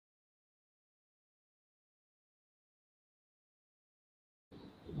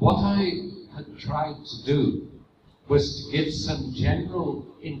what I had tried to do was to give some general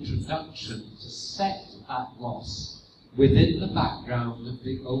introduction to set that loss within the background of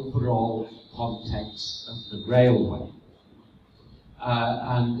the overall context of the railway.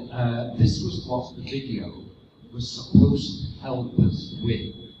 This was what the video was supposed to help us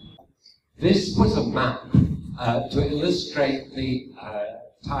with. This was a map to illustrate the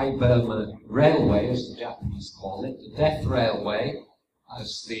Thai-Burma Railway, as the Japanese call it, the Death Railway,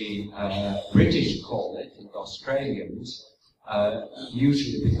 as the British call it, and Australians,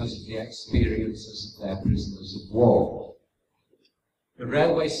 usually because of the experiences of their prisoners of war. The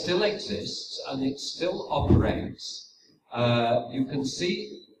railway still exists and it still operates. You can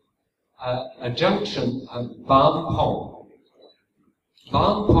see a junction of Ban Pong.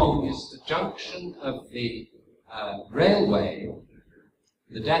 Ban Pong is the junction of the railway,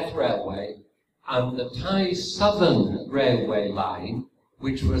 the Death Railway, and the Thai Southern Railway line,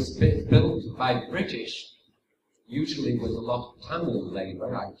 which was built by British, usually with a lot of Tamil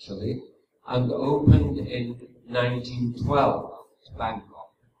labour actually, and opened in 1912 to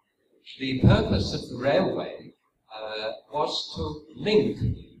Bangkok. The purpose of the railway was to link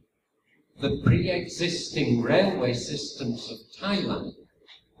the pre-existing railway systems of Thailand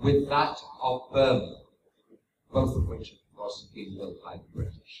with that of Burma, both of which, of course, had been built by the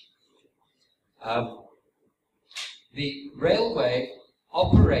British. The railway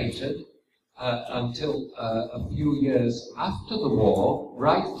operated until a few years after the war,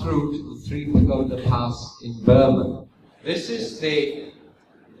 right through to the Three Pagoda Pass in Burma. This is the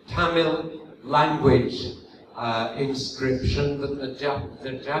Tamil language inscription that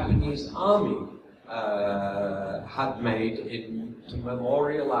the Japanese army had made to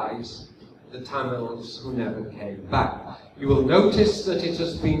memorialize the Tamils who never came back. You will notice that it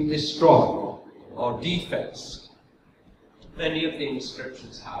has been destroyed or defaced. Many of the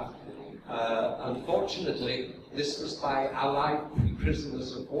inscriptions have. Unfortunately, this was by Allied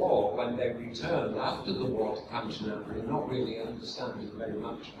prisoners of war when they returned after the war to Kanchanaburi, not really understanding very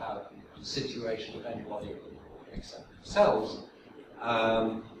much about the situation of anybody except themselves,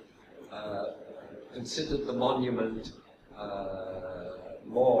 considered the monument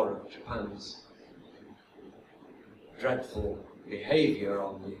more of Japan's dreadful behavior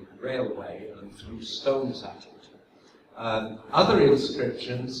on the railway and threw stones at it. Other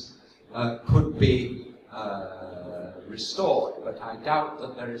inscriptions could be restored, but I doubt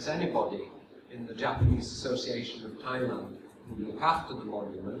that there is anybody in the Japanese Association of Thailand who look after the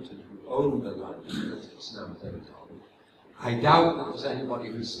monument and who own the land that it's now built on. I doubt that there's anybody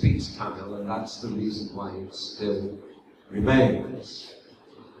who speaks Tamil, and that's the reason why it still remains.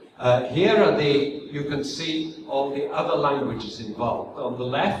 Here are you can see all the other languages involved. On the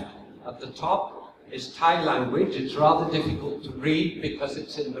left, at the top, is Thai language. It's rather difficult to read because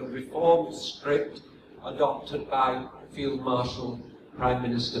it's in the reformed script adopted by Field Marshal Prime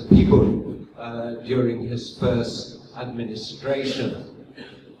Minister Pibun during his first administration.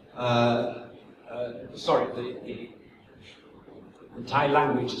 The Thai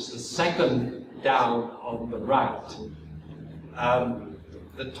language is the second down on the right.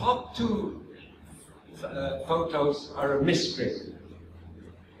 The top two photos are a mystery.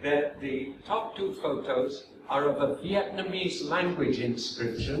 The top two photos are of a Vietnamese language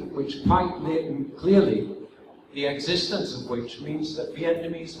inscription, which quite clearly, the existence of which means that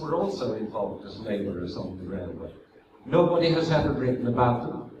Vietnamese were also involved as labourers on the railway. Nobody has ever written about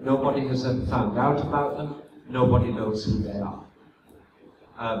them, nobody has ever found out about them, nobody knows who they are.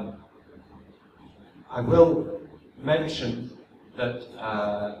 I will mention that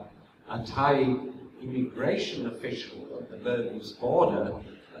a Thai immigration official at the Burmese border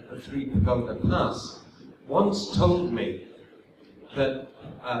at the Three Pagoda Pass once told me that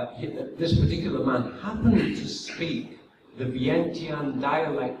this particular man happened to speak the Vientiane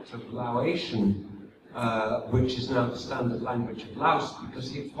dialect of Laotian, which is now the standard language of Laos, because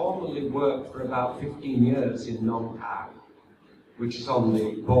he had formerly worked for about 15 years in Nong Khao, which is on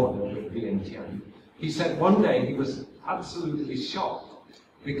the border with Vientiane. He said one day he was absolutely shocked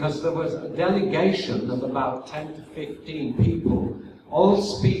because there was a delegation of about 10 to 15 people, all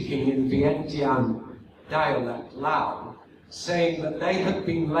speaking in Vientiane dialect Lao, saying that they had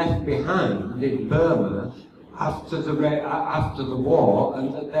been left behind in Burma after the war,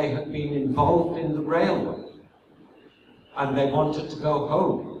 and that they had been involved in the railway, and they wanted to go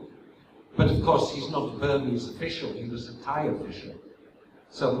home. But of course, he's not a Burmese official, he was a Thai official,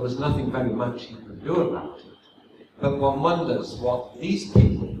 so there was nothing very much he could do about it. But one wonders what these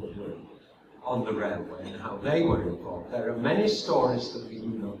people were doing on the railway and how they were involved. There are many stories that we do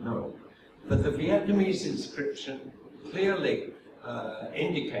not know, but the Vietnamese inscription clearly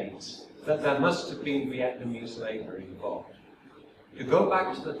indicates that there must have been Vietnamese labor involved. To go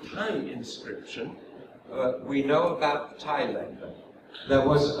back to the Thai inscription, we know about Thai labor. There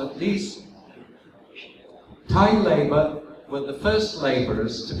was at least Thai labor were the first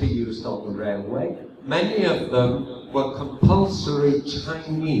laborers to be used on the railway. Many of them were compulsory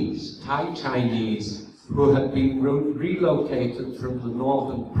Chinese, Thai Chinese, who had been relocated from the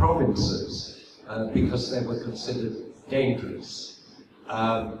northern provinces because they were considered dangerous.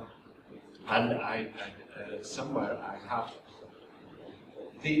 And somewhere I have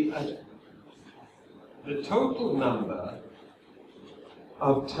the total number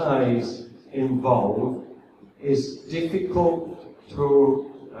of Thais involved is difficult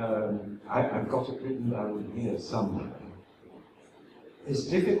to, I've got it written down here somewhere. It's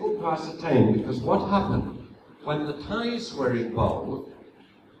difficult to ascertain because what happened when the Thais were involved,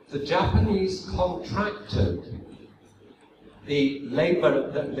 the Japanese contracted the labor,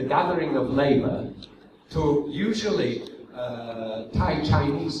 the gathering of labor to usually Thai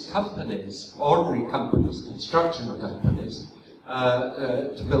Chinese companies, ordinary companies, construction companies,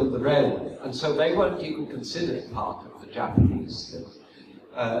 to build the railway. And so they weren't even considered part of the Japanese thing.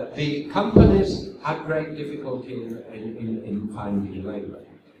 The companies had great difficulty in finding labor.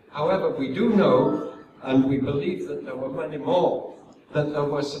 However, we do know, and we believe that there were many more, that there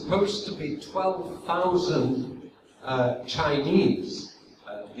were supposed to be 12,000 Chinese,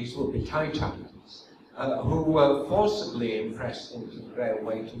 these would be Thai Chinese, who were forcibly impressed into the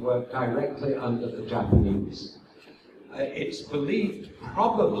railway to work directly under the Japanese. It's believed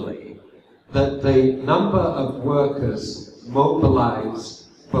probably that the number of workers mobilized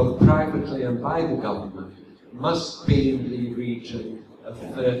both privately and by the government must be in the region of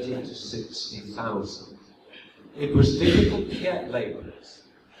 30 to 60,000. It was difficult to get laborers.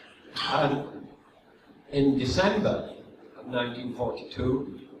 And in December of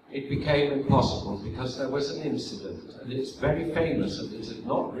 1942, it became impossible because there was an incident, and it's very famous and it is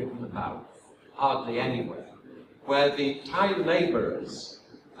not written about hardly anywhere, where the Thai laborers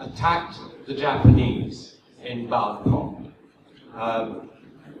attacked the Japanese in Bangkok.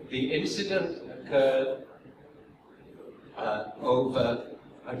 The incident occurred over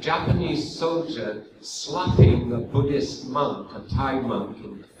a Japanese soldier slapping a Buddhist monk, a Thai monk,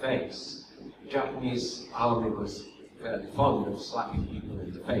 in the face. The Japanese army was fairly fond of slapping people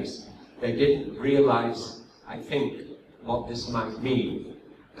in the face. They didn't realize, I think, what this might mean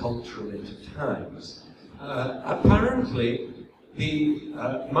culturally to times. Apparently, the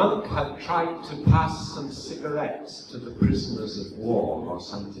monk had tried to pass some cigarettes to the prisoners of war or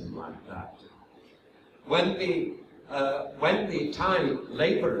something like that. When the Thai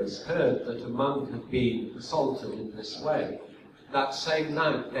laborers heard that a monk had been assaulted in this way, that same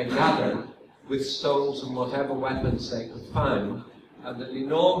night they gathered with stones and whatever weapons they could find, and an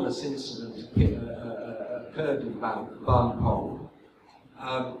enormous incident occurred in Bangkok,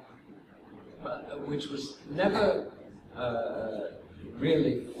 which was never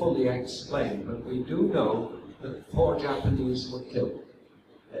really fully explained, but we do know that 4 Japanese were killed,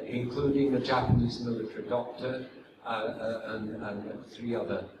 including a Japanese military doctor and 3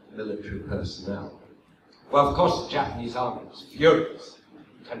 other military personnel. Well, of course, the Japanese army was furious.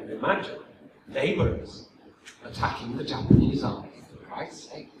 Can you imagine? Laborers attacking the Japanese army, for Christ's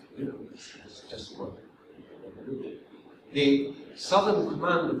sake. You know, it's just what they do. The southern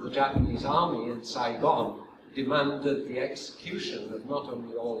command of the Japanese army in Saigon demanded the execution of not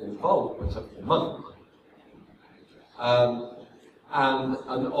only all involved, but of the monk. And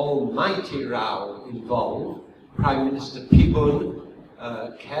an almighty row involved. Prime Minister Pibun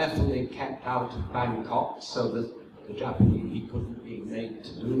carefully kept out of Bangkok so that the Japanese, he couldn't be made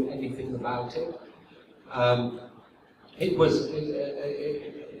to do anything about it. It was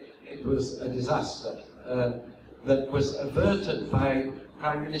a disaster that was averted by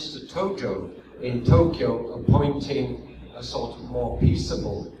Prime Minister Tojo in Tokyo, appointing a sort of more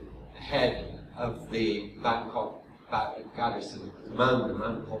peaceable head of the Bangkok garrison command, a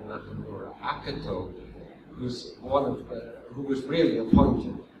man called Nakamura Akato, who was really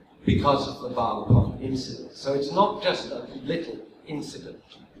appointed because of the Bangkok incident. So it's not just a little incident.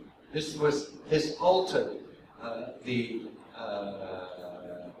 This altered the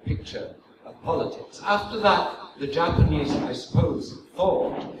picture of politics. After that, the Japanese, I suppose,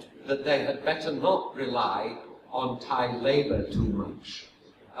 thought that they had better not rely on Thai labor too much,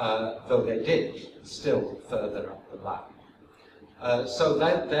 though they did, still further up the line. So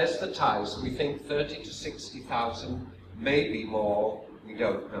there's the Thais. We think 30 to 60,000, maybe more, we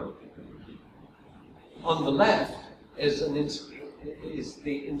don't know. On the left is an is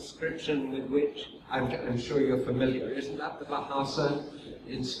the inscription with which I'm sure you're familiar. Isn't that the Bahasa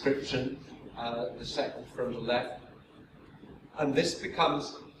inscription, the second from the left? And this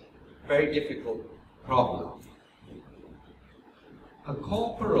becomes a very difficult problem. A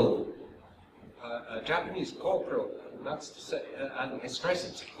corporal, a Japanese corporal, and that's to say, and I stress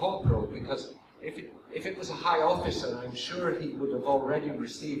it's a corporal because if it was a high officer, I'm sure he would have already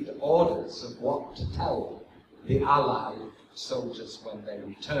received orders of what to tell the Allied soldiers when they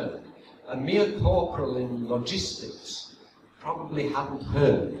returned. A mere corporal in logistics probably hadn't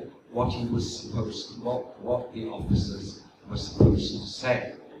heard what he was supposed to, what the officers were supposed to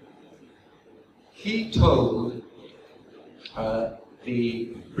say. He told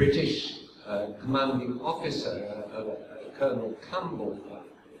the British commanding officer, Colonel Campbell,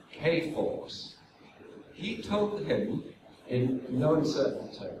 K-Force, he told him in no uncertain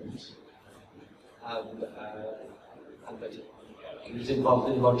terms, and that he was involved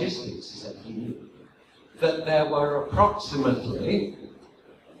in logistics, he said he knew, that there were approximately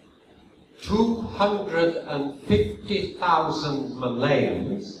 250,000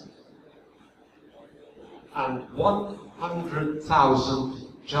 Malayans and 100,000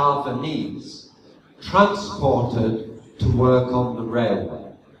 Javanese transported to work on the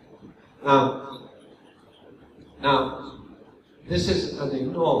railway. Now, this is an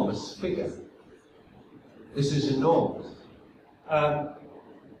enormous figure. This is enormous.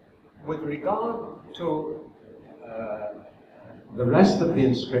 With regard to the rest of the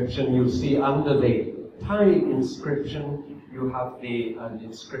inscription, you'll see under the Thai inscription, you have an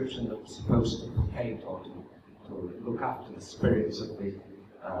inscription that's supposed to placate or to look after the spirits of the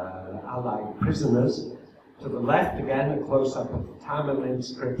Allied prisoners. To the left, again, a close-up of the Tamil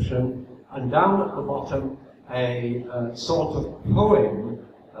inscription, and down at the bottom, a sort of poem,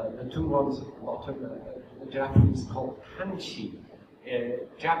 the two ones at the bottom, the Japanese called kanji.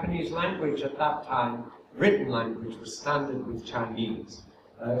 Japanese language at that time, written language, was standard with Chinese.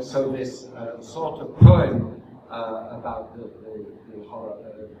 So this sort of poem about the horror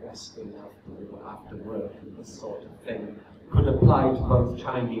resting after work and this sort of thing could apply to both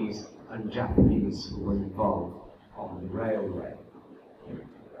Chinese and Japanese who were involved on the railway.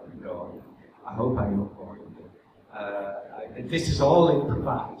 I hope I'm not boring you. This is all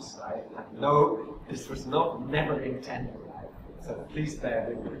improvised. This was never intended. So please bear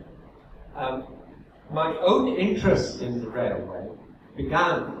with me. My own interest in the railway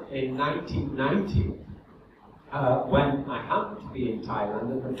began in 1990 when I happened to be in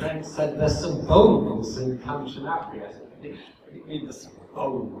Thailand and a friend said there's some bones in Kanchanaburi. I said, what do you mean there's some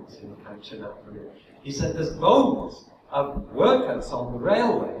bones in Kanchanaburi? He said there's bones of workers on the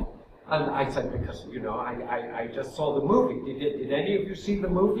railway. And I said, because, you know, I just saw the movie. Did any of you see the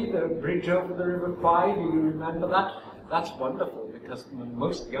movie, The Bridge Over the River Kwai? Do you remember that? That's wonderful, because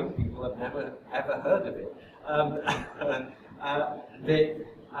most young people have never, ever heard of it.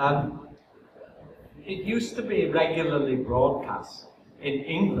 It used to be regularly broadcast in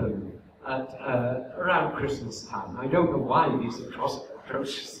England at around Christmas time. I don't know why these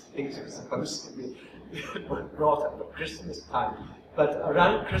atrocious things are supposed to be brought up at Christmas time. But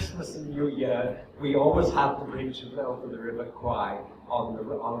around Christmas and New Year, we always had the bridge over the River Kwai on the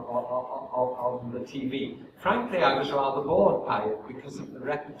TV. Frankly, I was rather bored by it because of the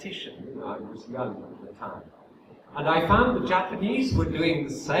repetition. You know, I was young at the time. And I found the Japanese were doing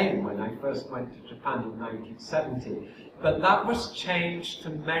the same when I first went to Japan in 1970. But that was changed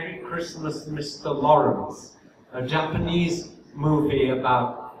to Merry Christmas, Mr. Lawrence, a Japanese movie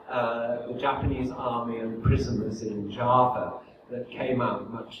about the Japanese army and prisoners in Java that came out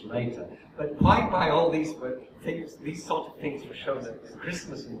much later. But why all these things, these sort of things were shown at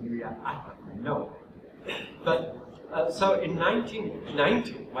Christmas and New Year, I don't know. But so in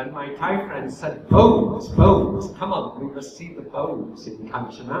 1990, when my Thai friend said, bones, come on, we must see the bones in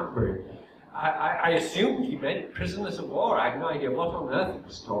Kanchanaburi, I assumed he meant prisoners of war. I had no idea what on earth he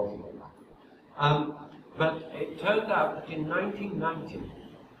was talking about. But it turned out that in 1990,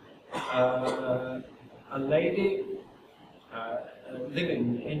 a lady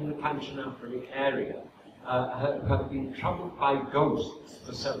living in the Kanchanaburi area had been troubled by ghosts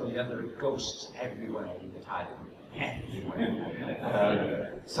for several years. There are ghosts everywhere in Thailand.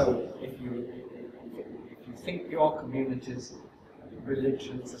 Everywhere. So if you think your community's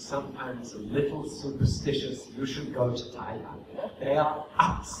religions are sometimes a little superstitious, you should go to Thailand. They are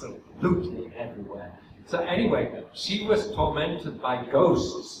absolutely everywhere. So anyway, she was tormented by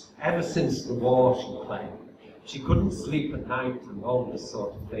ghosts ever since the war, she claimed. She couldn't sleep at night and all this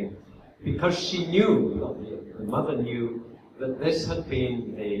sort of thing, because she knew, the mother knew, that this had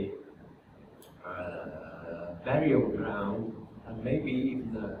been the burial ground and maybe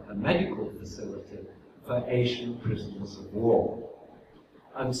even a medical facility for Asian prisoners of war.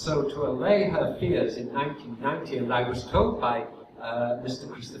 And so to allay her fears in 1990, and I was told by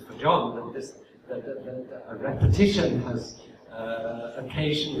Mr. Christopher John that a repetition has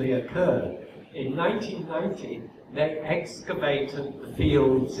occasionally occurred. In 1990, they excavated the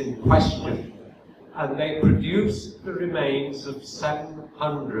fields in question, and they produced the remains of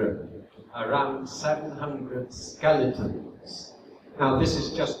around 700 skeletons. Now, this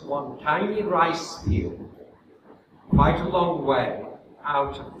is just one tiny rice field, quite a long way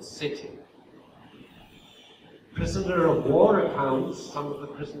out of the city. Prisoner of war accounts, some of the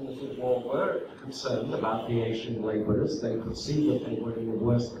prisoners of war were concerned about the Asian laborers. They could see that they were in a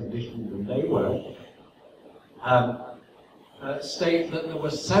worse condition than they were. State that there were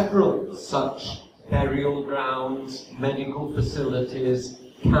several such burial grounds, medical facilities,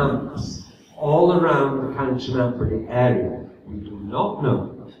 camps, all around the Kanchanaburi area. We do not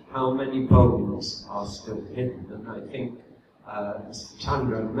know how many bones are still hidden, and I think Mr.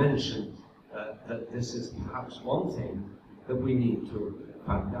 Chandra mentioned that this is perhaps one thing that we need to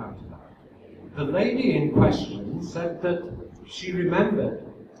find out about. The lady in question said that she remembered,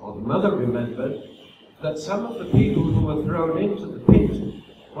 or the mother remembered, that some of the people who were thrown into the pit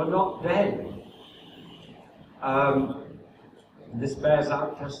were not dead. This bears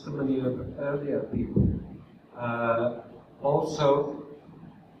out testimony of earlier people. Also,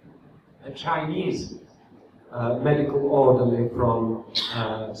 a Chinese medical orderly from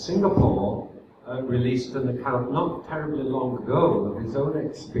Singapore released an account not terribly long ago of his own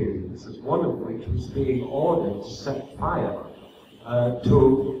experiences, one of which was being ordered to set fire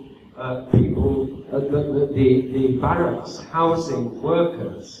to people, the barracks housing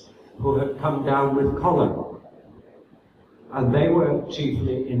workers who had come down with cholera. And they were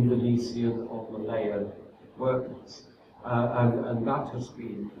chiefly Indonesian or Malayan workers. And that has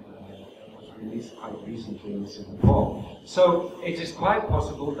been released quite recently in Singapore. So it is quite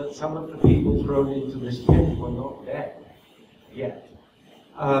possible that some of the people thrown into this pit were not dead yet.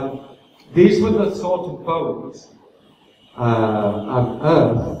 These were the sort of bones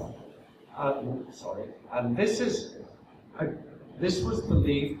unearthed. And this was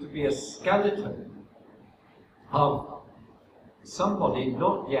believed to be a skeleton of somebody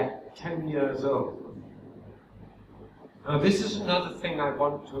not yet 10 years old. Now, this is another thing I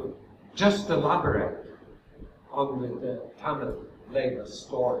want to just elaborate on the Tamil labor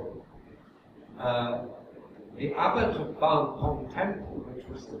story. The abbot of Ban Pong Temple, which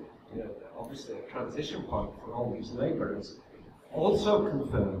was obviously a transition point for all these laborers, also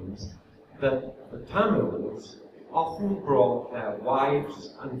confirms that the Tamils often brought their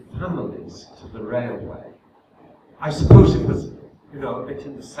wives and families to the railway. I suppose it was, a bit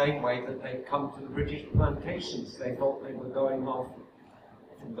in the same way that they'd come to the British plantations. They thought they were going off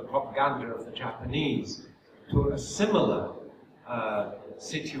from the propaganda of the Japanese to a similar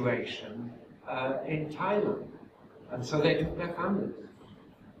situation in Thailand. And so they took their families.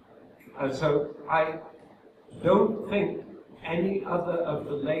 And so I don't think any other of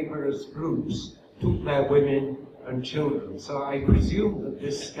the laborers' groups took their women and children. So I presume that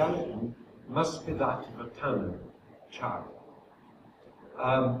this skeleton must be that of a Tamil child.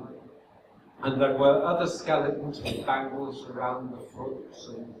 And there were other skeletons with bangles around the foots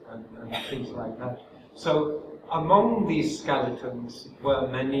and things like that. So among these skeletons were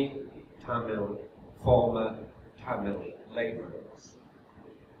many former Tamil laborers.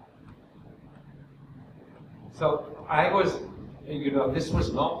 So I was, this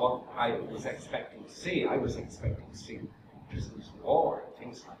was not what I was expecting to see. I was expecting to see prisoners of war and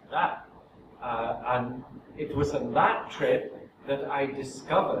things like that. And it was on that trip that I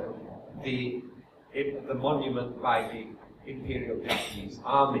discovered the monument by the Imperial Japanese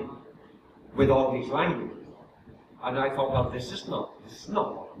Army with all these languages. And I thought, well, this is not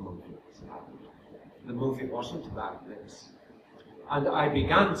what the movie was about. The movie wasn't about this. And I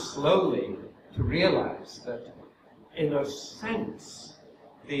began slowly to realize that, in a sense,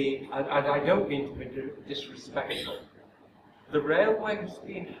 and I don't mean to be disrespectful, the railway has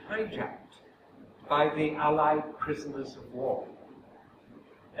been hijacked by the Allied prisoners of war.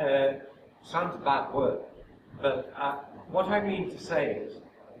 Sounds a bad word, but what I mean to say is,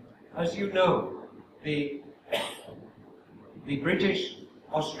 as you know, the British,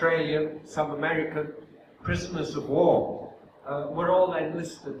 Australian, some American prisoners of war were all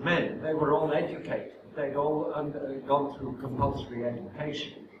enlisted men. They were all educated. They'd all gone through compulsory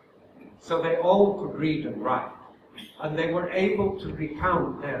education. So they all could read and write. And they were able to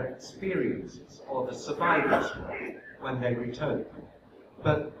recount their experiences, or the survivors were, when they returned.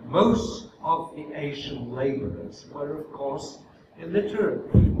 But most of the Asian laborers were, of course,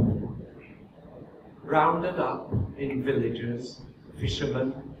 illiterate people, rounded up in villages,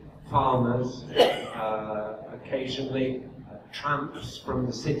 fishermen, farmers, occasionally tramps from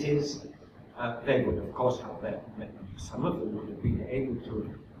the cities. They would, of course, have their, some of them would have been able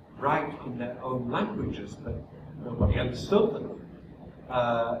to write in their own languages, but nobody understood them.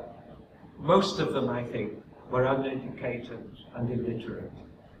 Most of them, I think, were uneducated and illiterate.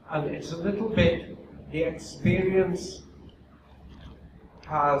 And it's a little bit, the experience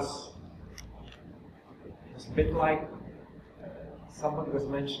it's a bit like, someone was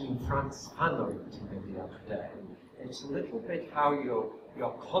mentioning Frantz Fanon to me the other day. It's a little bit how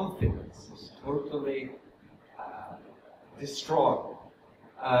your confidence is totally destroyed.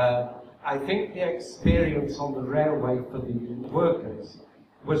 I think the experience on the railway for the workers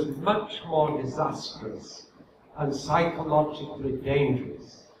was much more disastrous and psychologically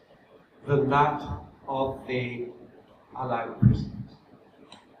dangerous than that of the Allied prisoners.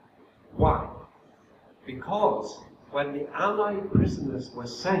 Why? Because when the Allied prisoners were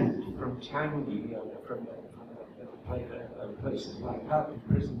sent from Changi, from places like that,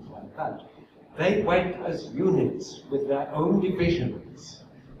 prisons like that, they went as units with their own divisions,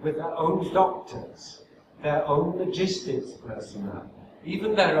 with their own doctors, their own logistics personnel,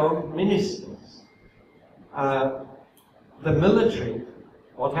 even their own ministers. The military,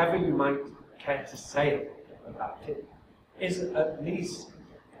 whatever you might care to say about it, is at least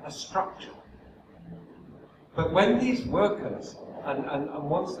a structure. But when these workers, and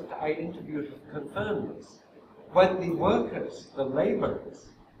ones that I interviewed have confirmed this, when the workers, the laborers,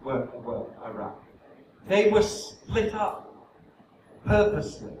 were around, they were split up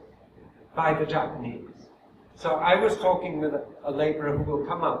purposely by the Japanese. So I was talking with a laborer who will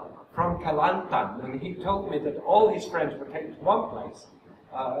come up from Kelantan, and he told me that all his friends were taken to one place,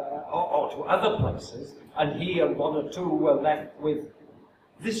 or to other places, and he and one or two were left with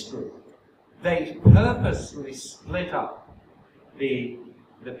this group. They purposely split up the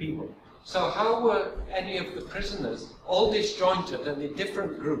people. So how were any of the prisoners all disjointed and in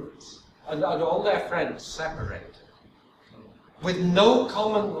different groups, and all their friends separated, with no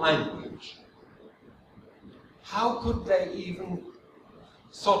common language? How could they even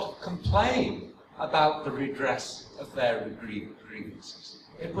sort of complain about the redress of their grievances?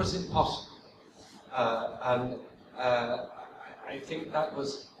 It was impossible. I think that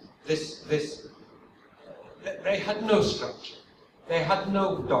was they had no structure. They had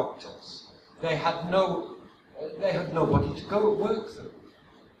no doctors. They had nobody to go work through.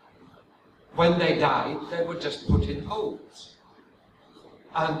 When they died, they were just put in holes.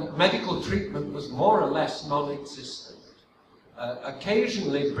 And medical treatment was more or less non-existent.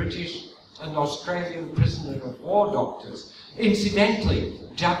 Occasionally, British and Australian prisoner of war doctors, incidentally,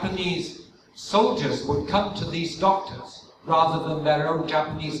 Japanese soldiers would come to these doctors rather than their own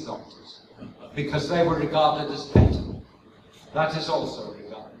Japanese doctors, because they were regarded as better. That is also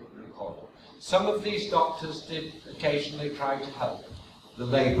recorded. Some of these doctors did occasionally try to help the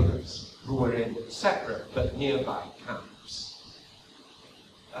labourers who were in separate but nearby camps.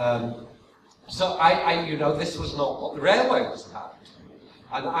 So this was not what the railway was about.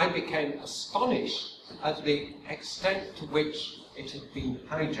 And I became astonished at the extent to which it had been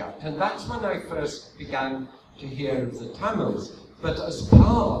hijacked. And that's when I first began to hear of the Tamils, but as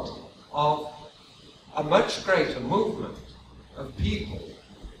part of a much greater movement of people.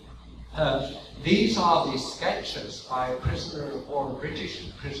 These are the sketches by a prisoner of war, a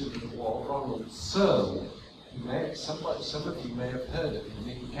British prisoner of war, Ronald Searle. Some of you may have heard of him.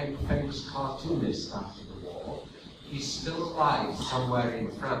 He became a famous cartoonist after the war. He's still alive somewhere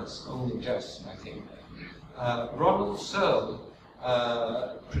in France, only just, I think. Ronald Searle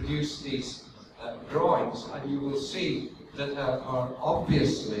produced these drawings, and you will see that there are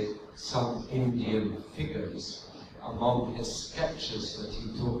obviously some Indian figures among his sketches that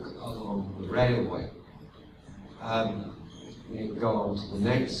he took along the railway. We go on to the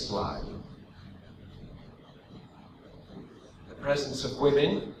next slide. The presence of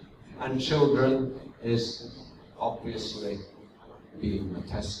women and children is obviously being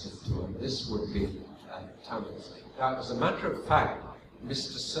attested to, and this would be Tamils. Now, as a matter of fact,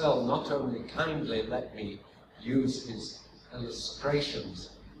 Mr. Searle not only kindly let me use his illustrations,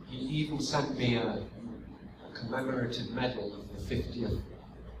 he even sent me a commemorative medal of the 50th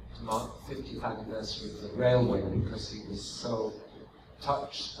anniversary of the railway, because he was so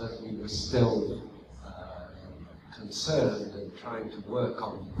touched that we were still concerned and trying to work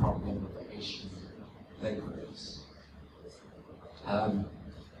on the problem of Asian labourers.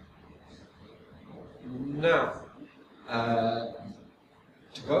 Now,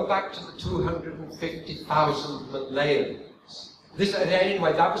 to go back to the 250,000 Malayans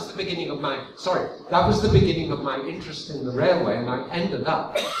Anyway, that was the beginning of my interest in the railway, and I ended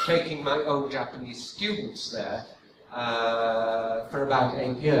up taking my own Japanese students there for about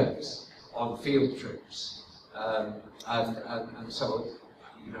 8 years on field trips, and so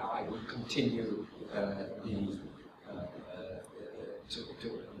I would continue the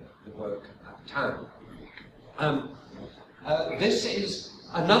work at that time. This is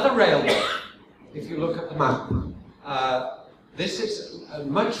another railway. If you look at the map. This is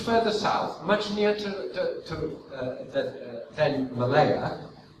much further south, much nearer than Malaya.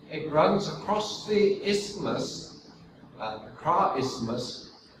 It runs across the isthmus, the Kra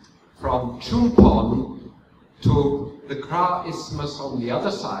Isthmus, from Chumpon to the Kra Isthmus on the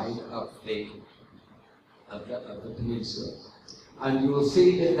other side of the peninsula. And you will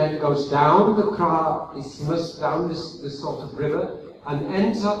see it then goes down the Kra Isthmus, down this sort of river, and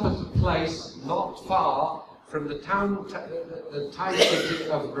ends up at a place not far from the tiny city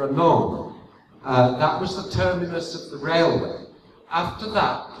of Ranong. That was the terminus of the railway. After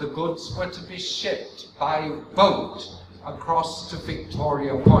that, the goods were to be shipped by boat across to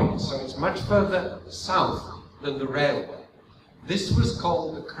Victoria Point, so it's much further south than the railway. This was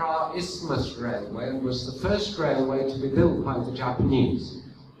called the Kra Isthmus Railway and was the first railway to be built by the Japanese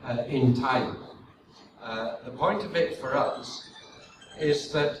in Thailand. The point of it for us is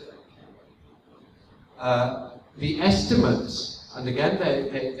that the estimates, and again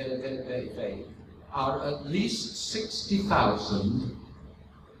they are at least 60,000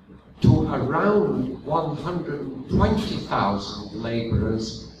 to around 120,000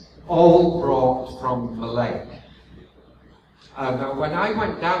 labourers, all brought from Malaya. Now, when I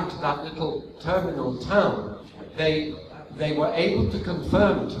went down to that little terminal town, they were able to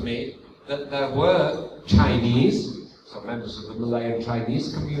confirm to me that there were Chinese, so members of the Malayan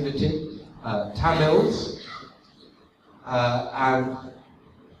Chinese community, Tamils, and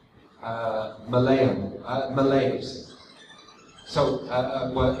Malays, so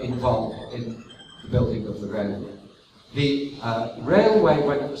were involved in the building of the railway. The railway,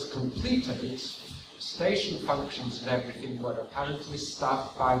 when it was completed, its station functions and everything were apparently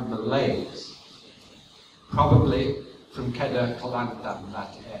staffed by Malays, probably from Kedah, Kelantan,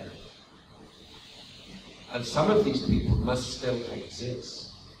 that area. And some of these people must still exist.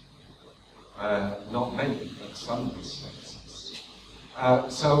 Not many, but some must exist.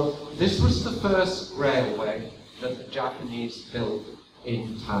 So this was the first railway that the Japanese built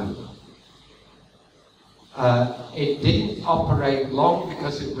in Thailand. It didn't operate long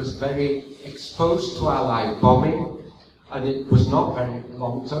because it was very exposed to Allied bombing, and it was not very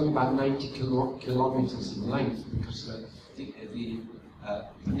long. It's only about 90 kilometers in length because the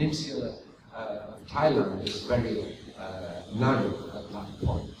peninsula of Thailand is very narrow at that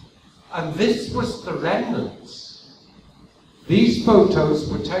point. And this was the remnants. These photos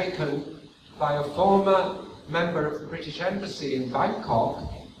were taken by a former member of the British Embassy in Bangkok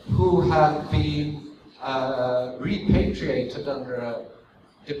who had been repatriated under a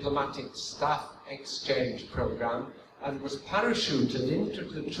diplomatic staff exchange program and was parachuted into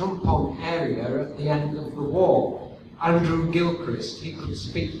the Chumpon area at the end of the war. Andrew Gilchrist, he could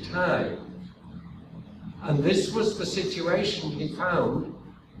speak Thai. And this was the situation he found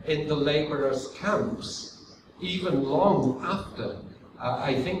in the labourers' camps, even long after,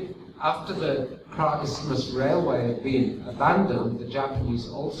 I think after the Kra Isthmus Railway had been abandoned, the Japanese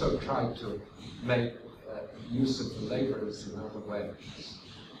also tried to make use of the labourers in other ways.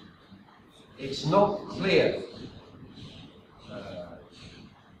 It's not clear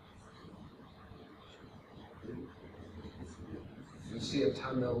you see a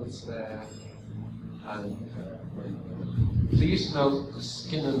Tamils there, and please note the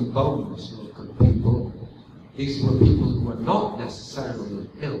skin and bones look of people. These were people who were not necessarily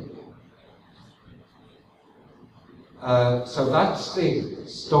ill. So that's the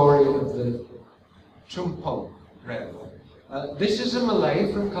story of the Chumpon Railway. This is a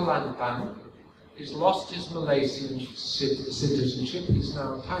Malay from Kelantan. He's lost his Malaysian citizenship. He's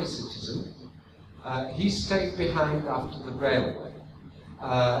now a Thai citizen. He stayed behind after the railway.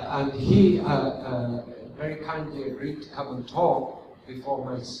 And he very kindly agreed to come and talk before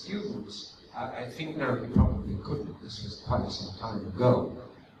my students. I think now he probably couldn't. This was quite some time ago.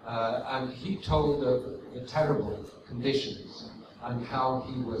 And he told of the terrible conditions and how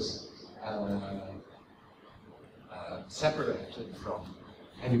he was separated from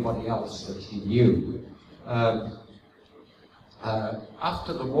anybody else that he knew.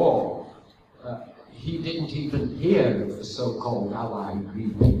 After the war, he didn't even hear of the so-called Allied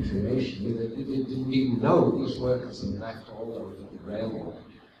repatriation. He didn't even know these workers had left all over the railway.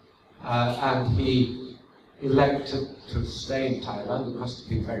 And he elected to stay in Thailand. It must have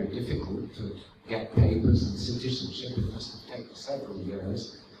been very difficult to get papers and citizenship. It must have taken several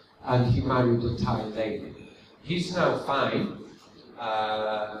years. And he married a Thai lady. He's now fine,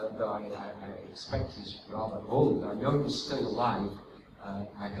 though I expect he's rather old. I know he's still alive.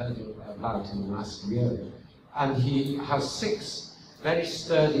 I heard about him last year. And he has 6 very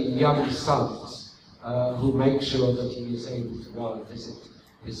sturdy young sons who make sure that he is able to go and visit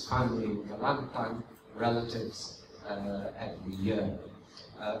his family in Kelantan, relatives, every year.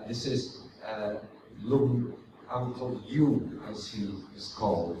 This is Uncle Yu, as he is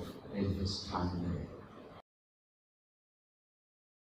called in his family.